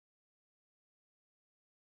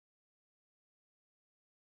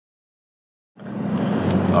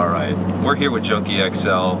All right, we're here with Junkie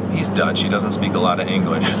XL. He's Dutch, he doesn't speak a lot of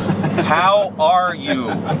English. How are you?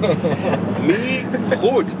 Me?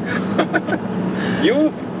 Goed.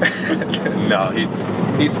 You? No,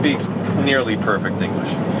 he speaks nearly perfect English.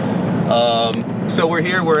 So we're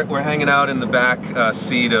here, we're hanging out in the back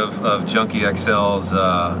seat of Junkie XL's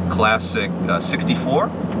classic 64?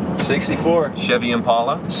 64. Chevy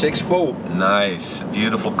Impala? 6'4". Nice,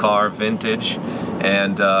 beautiful car, vintage,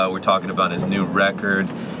 and we're talking about his new record,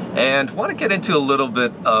 and want to get into a little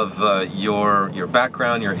bit of your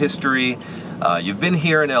background, your history. You've been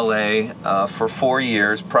here in LA for 4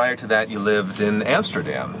 years. Prior to that, you lived in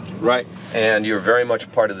Amsterdam. Right. And you're very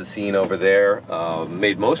much part of the scene over there.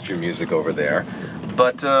 Made most of your music over there.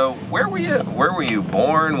 But where were you? Where were you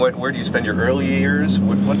born? Where do you spend your early years?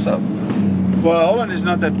 What's up? Well, Holland is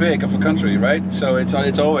not that big of a country, right? So it's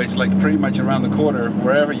always like pretty much around the corner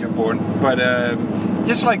wherever you're born. But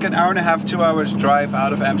just like an hour and a half, 2 hours drive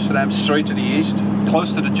out of Amsterdam, straight to the east,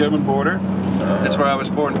 close to the German border. That's where I was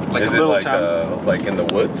born, like is a little it like, town. Like in the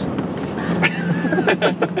woods?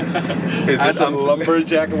 As a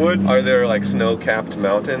lumberjack woods. Are there like snow-capped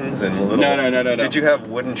mountains and little? No. Did you have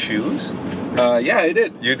wooden shoes? Yeah, I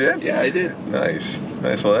did. You did? Yeah, I did. Nice.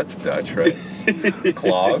 Nice. Well, that's Dutch, right?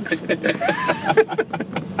 Clogs.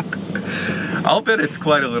 I'll bet it's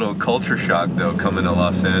quite a little culture shock, though, coming to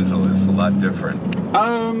Los Angeles. A lot different.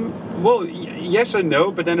 Well, yes and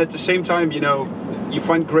no, but then at the same time, you know, you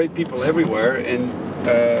find great people everywhere and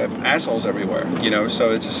assholes everywhere. You know,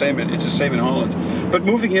 so it's the same. It's the same in Holland. But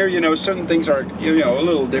moving here, you know, certain things are a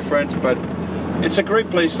little different, but it's a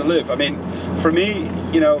great place to live. I mean, for me,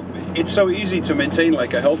 you know, it's so easy to maintain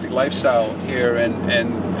like a healthy lifestyle here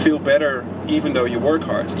and feel better even though you work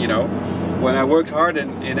hard, you know. When I worked hard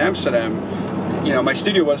in Amsterdam, you know, my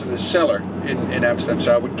studio was in a cellar in Amsterdam,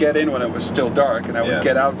 so I would get in when it was still dark and I would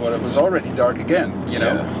get out when it was already dark again, you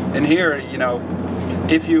know. And here, you know,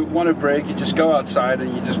 if you want a break, you just go outside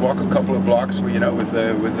and you just walk a couple of blocks, you know, with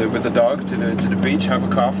the dog to the beach, have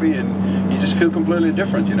a coffee, and you just feel completely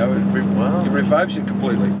different, you know. It revives you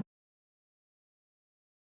completely.